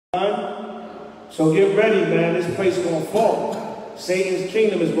So get ready, man. This place is going to fall. Satan's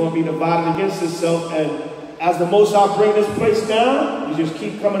kingdom is going to be divided against itself, and as the Most High bring this place down, you just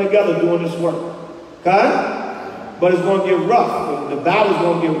keep coming together doing this work. Okay? But it's going to get rough. The battle's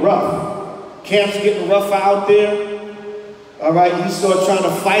going to get rough. Camp's getting rougher out there. All right, Esau trying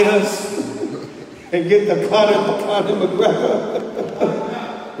to fight us and get the Conor McGregor.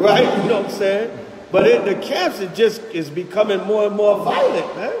 Right? You know what I'm saying? But the camps is becoming more and more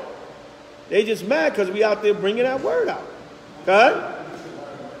violent, man. They just mad because we out there bringing that word out. Okay?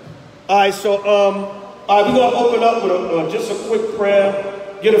 All right, so we're going to open up with just a quick prayer.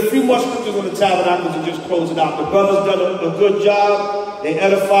 Get a few more scriptures on the Tabernacle and just close it out. The brothers done a good job. They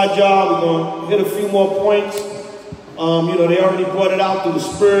edified y'all. We're going to hit a few more points. They already brought it out through the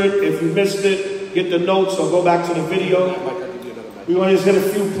Spirit. If you missed it, get the notes or go back to the video. We're going to just hit a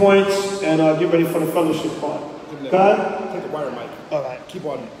few points and get ready for the fellowship part. Okay? Take the wire mic. All right. Keep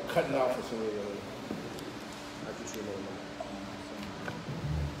on cutting off for some reason.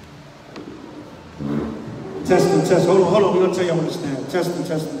 Test. Hold on. We're going to tell you how to stand.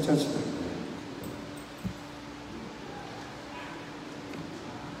 Test.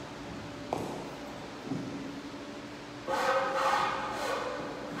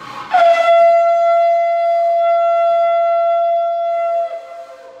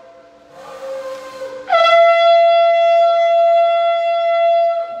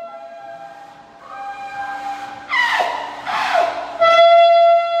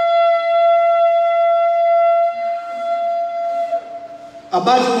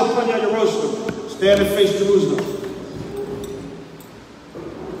 Abijah upon Jerusalem, stand and face Jerusalem.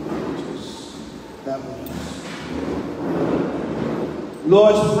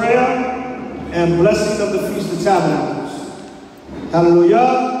 Lord's Prayer and blessing of the Feast of Tabernacles.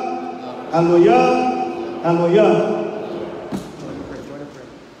 Hallelujah, hallelujah, hallelujah.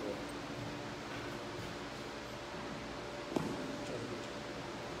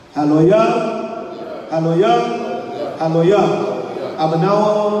 Hallelujah, hallelujah, hallelujah.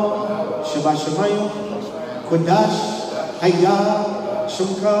 Abanawa, Shabbat Shemayu, Kodash, Hayya,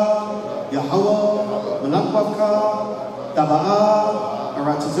 Shumka, Yahweh, Malakbaka, Taba'a,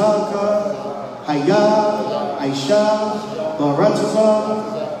 Aratazaka, Hayya, Aisha, Barataza,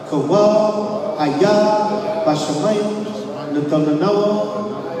 Kawa, Hayya, Bashemayu,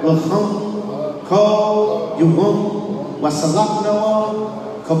 Natalanawa, Lacham, Ko, Yumum, Wasalaknawa,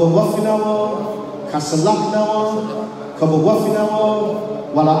 Kabawafinawa, Kasalaknawa,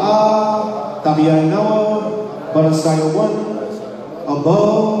 Kabawafinawa, Wala'a, Tabiyainawa, Barasayawan,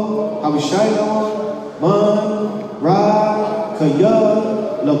 Abo, Abishainawa, Man, Ra, Kaya,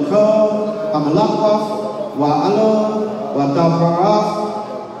 Loka, Amalakaf, Wa'ala, Watabaraf,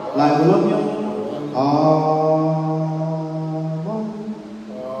 Laibulamya,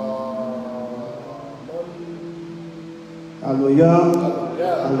 Hallelujah,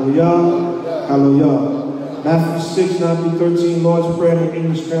 hallelujah, hallelujah. Matthew 6, 9 through 13, Lord's Prayer in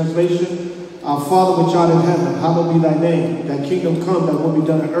English translation. Our Father which art in heaven, hallowed be thy name. Thy kingdom come, thy will be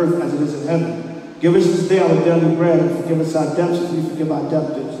done on earth as it is in heaven. Give us this day our daily bread, and forgive us our debts as we forgive our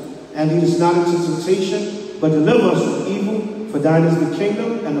debtors. And lead us not into temptation, but deliver us from evil. For thine is the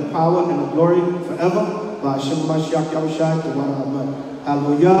kingdom, and the power, and the glory forever. By Hashem Mashiach Yahushua, the one Amen.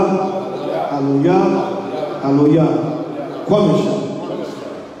 Hallelujah, hallelujah, hallelujah. Kwamisha.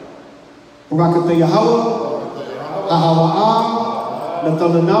 Barakatah Yahweh. Ahawa'ah,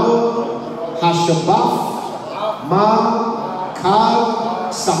 Natalanawa, Hashabaf, Ma,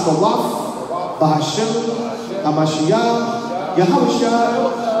 Kal, Sakawaf, Bahashim, Hamashiach,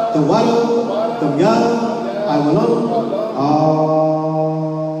 Yahushua, the Wada, the Yad, Iwalam,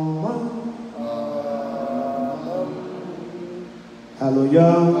 Amen.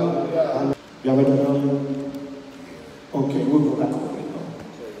 Hallelujah. Y'all ready to Okay, we'll go back over it.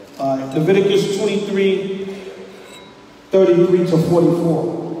 Leviticus 23. 33 to 44.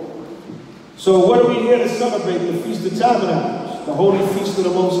 So what are we here to celebrate? The Feast of Tabernacles, the Holy Feast of the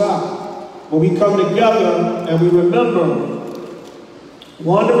Most High. When we come together and we remember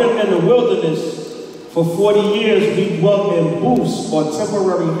wandering in the wilderness for 40 years, we dwelt in booths or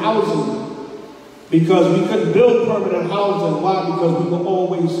temporary housing because we couldn't build permanent housing. Why? Because we were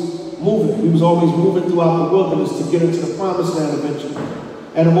always moving. We was always moving throughout the wilderness to get into the Promised Land eventually.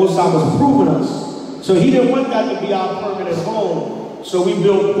 And the Most High was proving us. So he didn't want that to be our permanent home. So we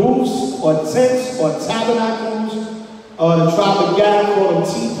built booths or tents or tabernacles. The tribe of Gad called them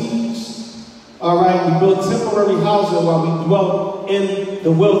teepees. All right, we built temporary housing while we dwelt in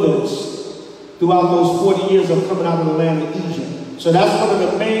the wilderness throughout those 40 years of coming out of the land of Egypt. So that's one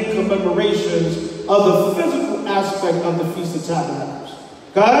of the main commemorations of the physical aspect of the Feast of Tabernacles.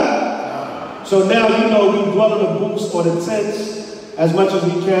 God? So now you know we dwell in the booths or the tents as much as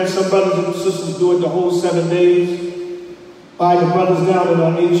we can. Some brothers and sisters do it the whole 7 days. By the brothers down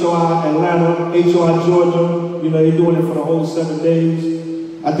in H.O.I. Atlanta, H.O.I. Georgia, you know, they're doing it for the whole 7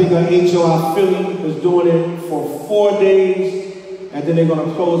 days. I think H.O.I. Philly is doing it for 4 days, and then they're going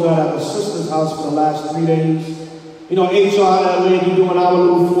to close out at the sister's house for the last 3 days. You know, H.O.I. LA, they're doing our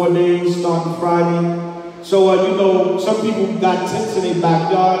little 4 days starting Friday. So, you know, some people got tents in their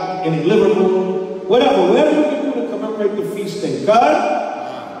backyard, in their living room, whatever you can do to commemorate the feast day.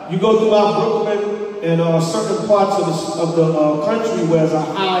 God, you go throughout Brooklyn and certain parts of the country where there's a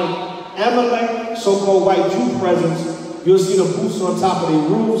high Amalek, so-called white Jew presence, you'll see the booths on top of their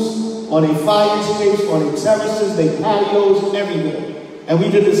roofs, on their fire escapes, on their terraces, their patios, everywhere. And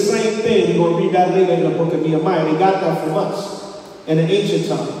we did the same thing. We're going to read that later in the book of Nehemiah. They got that from us in the ancient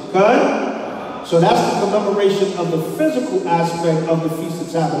time. God? So that's the commemoration of the physical aspect of the Feast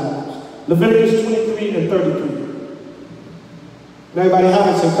of Tabernacles. Leviticus 23 and 33. Everybody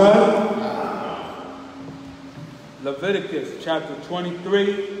have it, say God? Leviticus chapter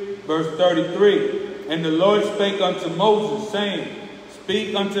 23, verse 33. And the Lord spake unto Moses, saying,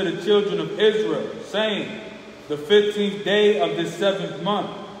 Speak unto the children of Israel, saying, The 15th day of this 7th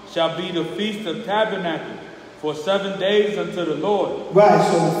month shall be the Feast of Tabernacles, for 7 days unto the Lord. Right,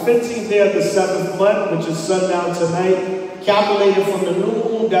 so the 15th day of the 7th month, which is sundown tonight, calculated from the new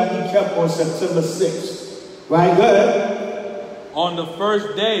moon that we kept on September 6th. Right, good. On the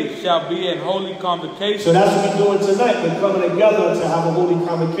first day shall be an holy convocation. So that's what we're doing tonight. We're coming together to have a holy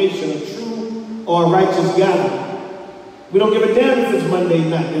convocation, a true or a righteous gathering. We don't give a damn if it's Monday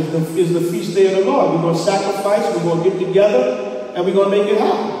night. It's the feast day of the Lord. We're going to sacrifice, we're going to get together, and we're going to make it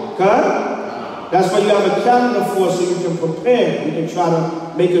happen. Okay? That's why you have a calendar for, so you can prepare. You can try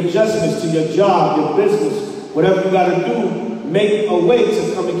to make adjustments to your job, your business, whatever you got to do. Make a way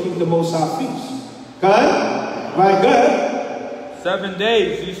to come and keep the Most High feast. Okay? Right, good. 7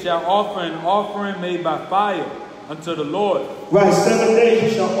 days ye shall offer an offering made by fire unto the Lord. Right, 7 days you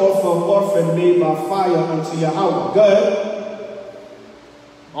shall offer an offering made by fire unto Yahweh. Good.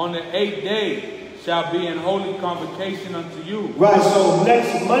 On the 8th day shall be an holy convocation unto you. Right, so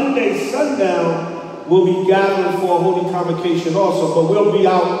next Monday sundown we'll be gathering for a holy convocation also, but we'll be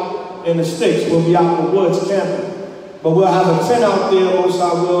out in the sticks, we'll be out in the woods camping. But we'll have a tent out there, most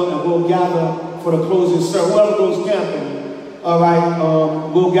I will, and we'll gather for the closing service. Whoever goes camping, all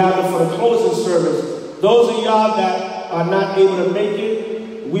right, we'll gather for the closing service. Those of y'all that are not able to make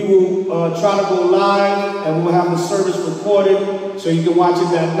it, we will try to go live, and we'll have the service recorded so you can watch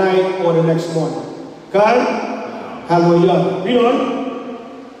it that night or the next morning. Okay? Hallelujah. Read on.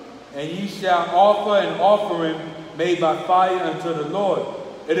 And ye shall offer an offering made by fire unto the Lord.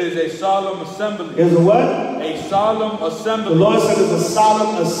 It is a solemn assembly. It's a what? A solemn assembly. The Lord said it's a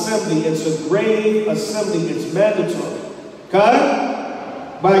solemn assembly. It's a grave assembly. It's mandatory. Okay?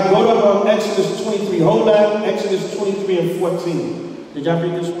 But go to Exodus 23. Hold that. Exodus 23 and 14. Did y'all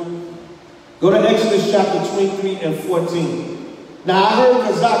read this one? Go to Exodus chapter 23 and 14. Now I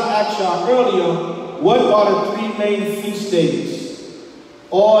heard Zabach ask y'all earlier, what are the 3 main feast days?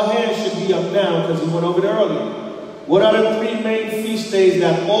 All hands should be up now because he went over there earlier. What are the 3 main feast days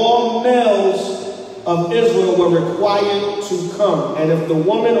that all males of Israel were required to come? And if the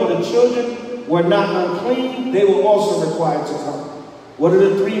woman or the children were not unclean, they were also required to come. What are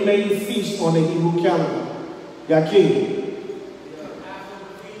the 3 main feasts on the Hebrew calendar? Yakin.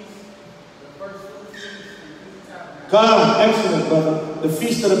 Come, excellent, brother. The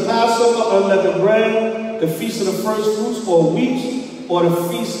feast of the Passover, unleavened bread, the feast of the first fruits or weeks, or the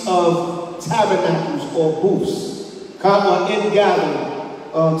feast of tabernacles or booths. Come on, ingathering.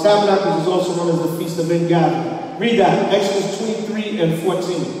 Tabernacles is also known as the feast of ingathering. Read that, Exodus 23 and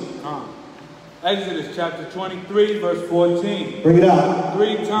 14. Exodus chapter 23, verse 14. Bring it out.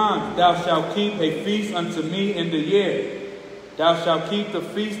 3 times thou shalt keep a feast unto me in the year. Thou shalt keep the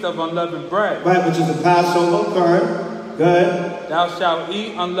feast of unleavened bread. Right, which is the Passover. Correct. Good. Thou shalt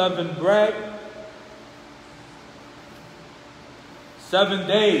eat unleavened bread 7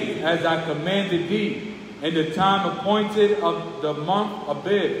 days, as I commanded thee, in the time appointed of the month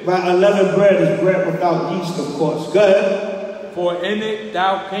Abib. Right, unleavened bread is bread without yeast, of course. Good. For in it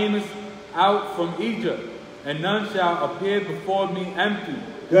thou camest out from Egypt, and none shall appear before me empty.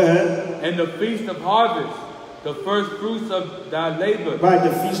 Go ahead. And the feast of harvest, the first fruits of thy labor. Right,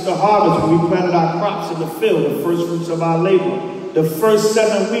 the feast of harvest, when we planted our crops in the field, the first fruits of our labor. The first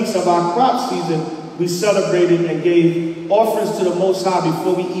 7 weeks of our crop season, we celebrated and gave offerings to the Most High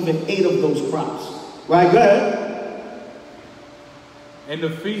before we even ate of those crops. Right, go ahead. And the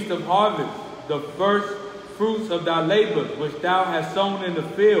feast of harvest, the first fruits of thy labors, which thou hast sown in the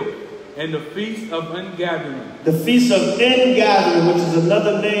field, and the feast of ingathering. The Feast of Ingathering, which is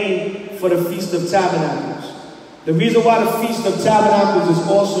another name for the Feast of Tabernacles. The reason why the Feast of Tabernacles is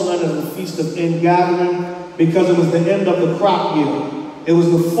also known as the Feast of Ingathering, because it was the end of the crop year. It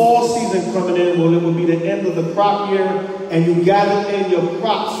was the fall season coming in, well, it would be the end of the crop year, and you gathered in your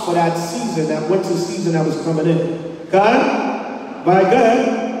crops for that season, that winter season that was coming in. Okay? Right, go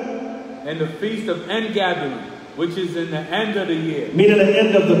ahead. And the Feast of Ingathering, which is in the end of the year. Meaning the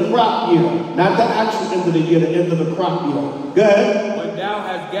end of the crop year. Not the actual end of the year, the end of the crop year. Go ahead. When thou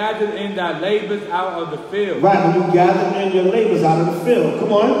hast gathered in thy labors out of the field. Right, when you gathered in your labors out of the field.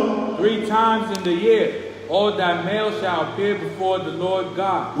 Come on. 3 times in the year, all thy males shall appear before the Lord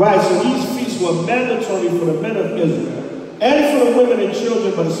God. Right, so these feasts were mandatory for the men of Israel. And for the women and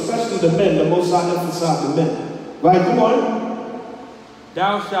children, but especially the men. The Most High emphasized the men. Right, come on.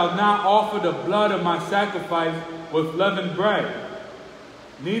 Thou shalt not offer the blood of my sacrifice with leavened bread,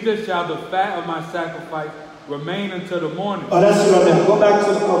 neither shall the fat of my sacrifice remain until the morning. Oh, that's right now. Go back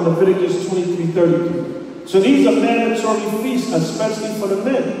to Leviticus 23:33. So these are mandatory feasts, especially for the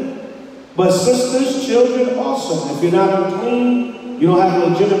men. But sisters, children also. If you're not unclean, you don't have a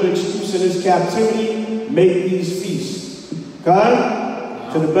legitimate excuse in this captivity, make these feasts.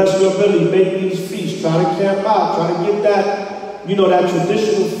 Okay? To the best of your ability, make these feasts. Try to camp out. Try to get that, you know, that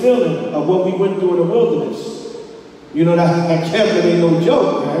traditional feeling of what we went through in the wilderness. You know, that camping ain't no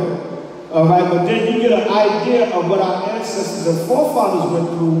joke, man. All right, but then you get an idea of what our ancestors and forefathers went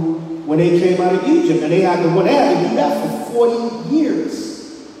through when they came out of Egypt. And they had to do that for 40 years.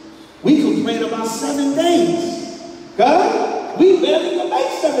 We complain about 7 days. God, we barely can make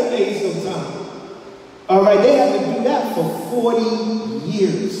 7 days sometimes. All right, they had to do that for 40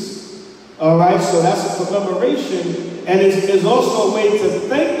 years. All right, so that's a commemoration, and it's also a way to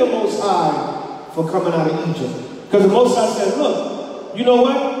thank the Most High for coming out of Egypt. Because the Most High said, look, you know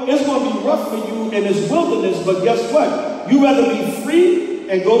what? It's going to be rough for you in this wilderness, but guess what? You rather be free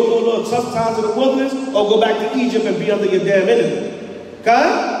and go through a little tough times in the wilderness, or go back to Egypt and be under your damn enemy.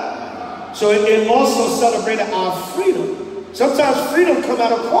 Okay? So it also celebrated our freedom. Sometimes freedom come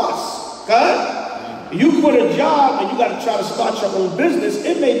at a cost. Okay? You quit a job and you got to try to start your own business.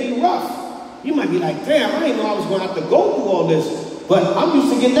 It may be rough. You might be like, damn, I didn't know I was going to have to go through all this. But I'm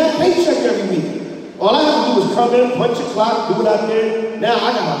used to getting that paycheck every week. All I have to do is come in, punch a clock, do what I did. Now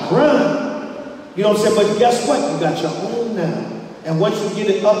I got to grind. You know what I'm saying? But guess what? You got your own now. And once you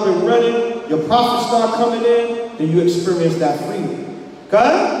get it up and running, your profits start coming in, then you experience that freedom.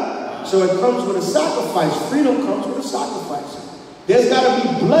 Okay? So it comes with a sacrifice. Freedom comes with a sacrifice. There's got to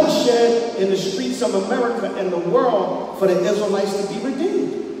be bloodshed in the streets of America and the world for the Israelites to be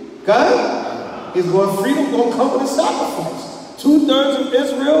redeemed. Okay? Freedom going to come with a sacrifice. 2/3 of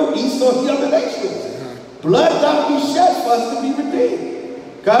Israel, east of the other nations. Blood got to be shed for us to be redeemed.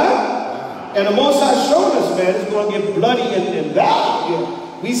 Okay? And the Most High showed us, man, it's going to get bloody and bad here.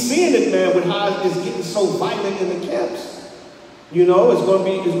 We seeing it, man, with how it's getting so violent in the camps. You know, it's going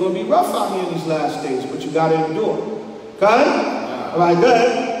to be rough out here in these last days, but you got to endure. Okay? All right, go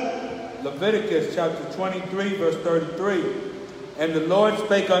ahead. Leviticus chapter 23, verse 33. And the Lord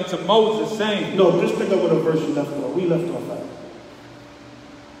spake unto Moses, saying... No, just pick up with a verse you left off. We left off that.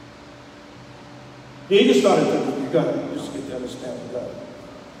 Yeah, you can start it there. Go ahead. Just get the understanding. Go ahead.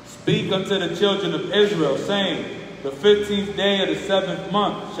 Speak unto the children of Israel, saying, the 15th day of the 7th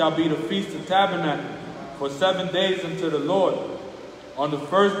month shall be the Feast of Tabernacle, for 7 days unto the Lord. On the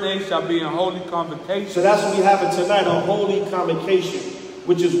first day shall be a holy convocation. So that's what we have it tonight, a holy convocation,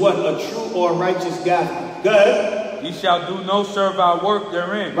 which is what? A true or righteous gathering. Go ahead. Ye shall do no servile work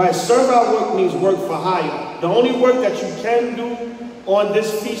therein. Right, servile work means work for hire. The only work that you can do on this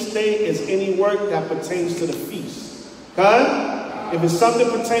feast day is any work that pertains to the feast. Okay? If it's something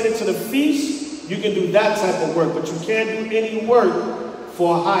pertaining to the feast, you can do that type of work, but you can't do any work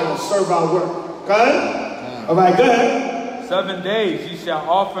for hire, servile work. Okay? All right, go ahead. 7 days ye shall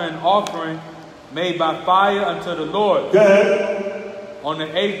offer an offering made by fire unto the Lord. Go ahead. On the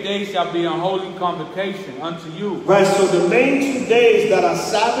 8th day shall be a holy convocation unto you. Right, so the main 2 days that are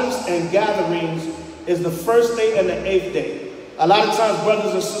Sabbaths and gatherings is the first day and the 8th day. A lot of times,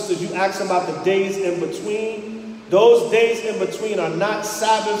 brothers and sisters, you ask about the days in between. Those days in between are not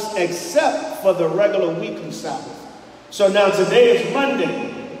Sabbaths except for the regular weekly Sabbath. So now today is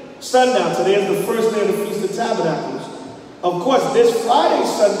Monday, sundown. Today is the first day of the Feast of Tabernacles. Of course, this Friday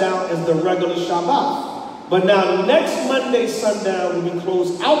sundown is the regular Shabbat. But now next Monday sundown, when we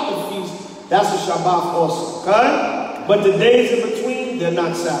close out the feast, that's a Shabbat also. Okay? But the days in between, they're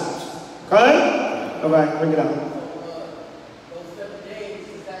not Sabbaths. Okay? All right, bring it out. Those 7 days,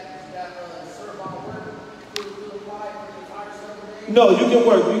 is that servile work? No, you can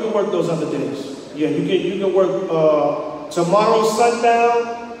work. You can work those other days. Yeah, you can work tomorrow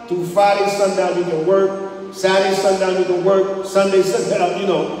sundown through Friday sundown. You can work Saturday sundown. You can work Sunday sundown. You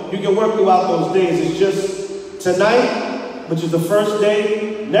know, you can work throughout those days. It's just tonight, which is the first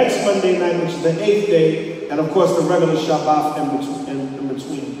day, next Monday night, which is the 8th day, and of course the regular Shabbat in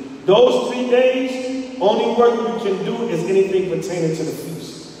between. Those 3 days, only work you can do is anything pertaining to the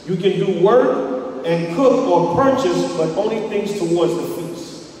feast. You can do work and cook or purchase, but only things towards the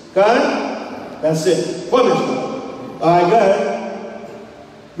feast. Okay? That's it. All right, go ahead.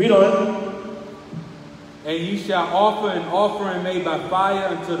 Read on. And ye shall offer an offering made by fire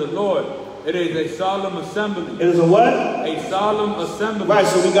unto the Lord. It is a solemn assembly. It is a what? A solemn assembly. Right,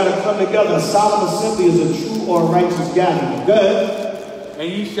 so we got to come together. A solemn assembly is a true or righteous gathering. Go ahead. And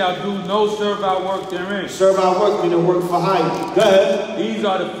ye shall do no servile work therein. Servile work meaning work for hire. Go ahead. These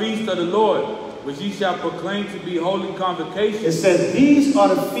are the feasts of the Lord, which ye shall proclaim to be holy convocations. It says, these are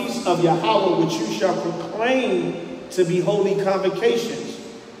the feasts of Yahweh, which you shall proclaim to be holy convocations.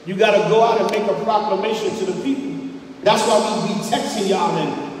 You got to go out and make a proclamation to the people. That's why we be texting y'all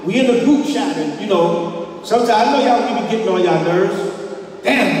and we in the group chat and, you know, sometimes I know y'all be getting on y'all nerves.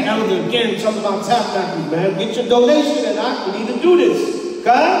 Damn, Elder again talking about Tabernacle, man. Get your donation and we need to do this.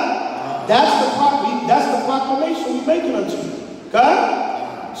 Okay? That's the proclamation we making unto you.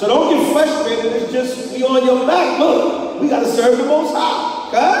 Okay? So don't get frustrated. It's just we on your back. Look, we got to serve the Most High.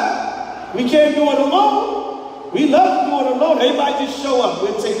 Okay? We can't do it alone. We love to do it alone. Everybody just show up.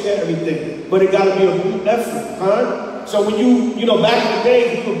 We'll take care of everything. But it got to be a group effort. Huh? So when you know, back in the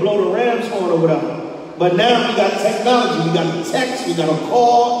days, we would blow the Rams horn or whatever. But now we got technology. We got text. We got a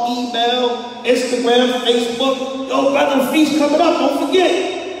call, email, Instagram, Facebook. Yo, brother, the feast coming up. Don't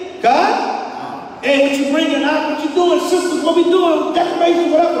forget. God? Hey, what you bringing out? What you doing? Sisters, what we doing?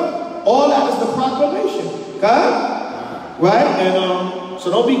 Decoration, whatever. All that is the proclamation. God? Right? And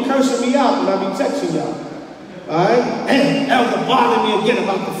so don't be cursing me out when I be texting y'all. Alright? And Elder bothering me again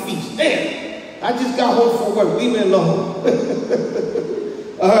about the feast. Damn! I just got home from work. Leave me alone.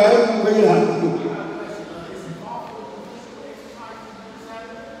 Alright? Bring it out.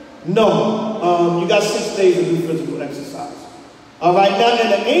 No. You got 6 days to do physical exercise. Alright? Now, in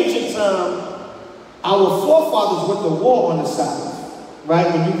the ancient time, our forefathers went to war on the Sabbath. Right?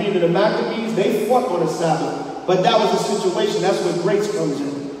 When you read in the Maccabees, they fought on the Sabbath. But that was a situation. That's where grace comes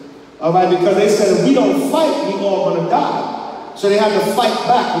in. All right, because they said if we don't fight, we all going to die. So they had to fight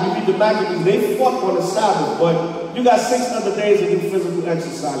back. When you read the Maccabees, they fought on the Sabbath. But you got 6 other days to do physical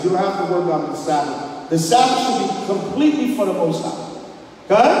exercise. You don't have to work out on the Sabbath. The Sabbath should be completely for the Most High.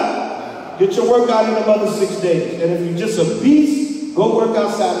 Okay? Get your workout in the other 6 days. And if you're just a beast, go work out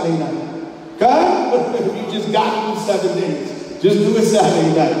Saturday night. Okay? If you just got to do 7 days, just do it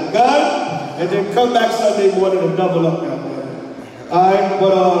Saturday night. Okay? And then come back Sunday morning and double up now. Alright,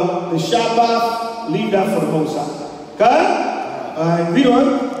 but the Shabbat, leave that for the Most High. Okay? Alright, read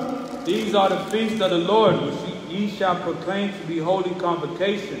on. These are the feasts of the Lord, which ye shall proclaim to be holy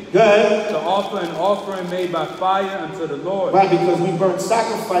convocations. Go ahead. To offer an offering made by fire unto the Lord. Right, because we burn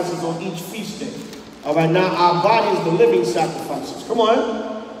sacrifices on each feast day. Alright, now our body is the living sacrifices. Come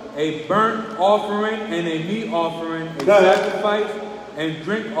on. A burnt offering and a meat offering, a sacrifice and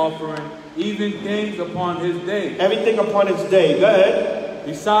drink offering, even things upon his day. Everything upon its day. Go ahead.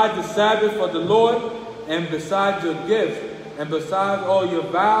 Besides the Sabbath for the Lord, and besides your gifts, and besides all your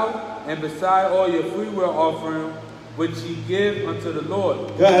vow, and besides all your freewill offering, which ye give unto the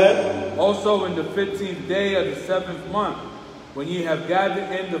Lord. Go ahead. Also in the 15th day of the 7th month, when ye have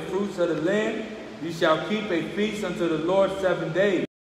gathered in the fruits of the land, ye shall keep a feast unto the Lord 7 days.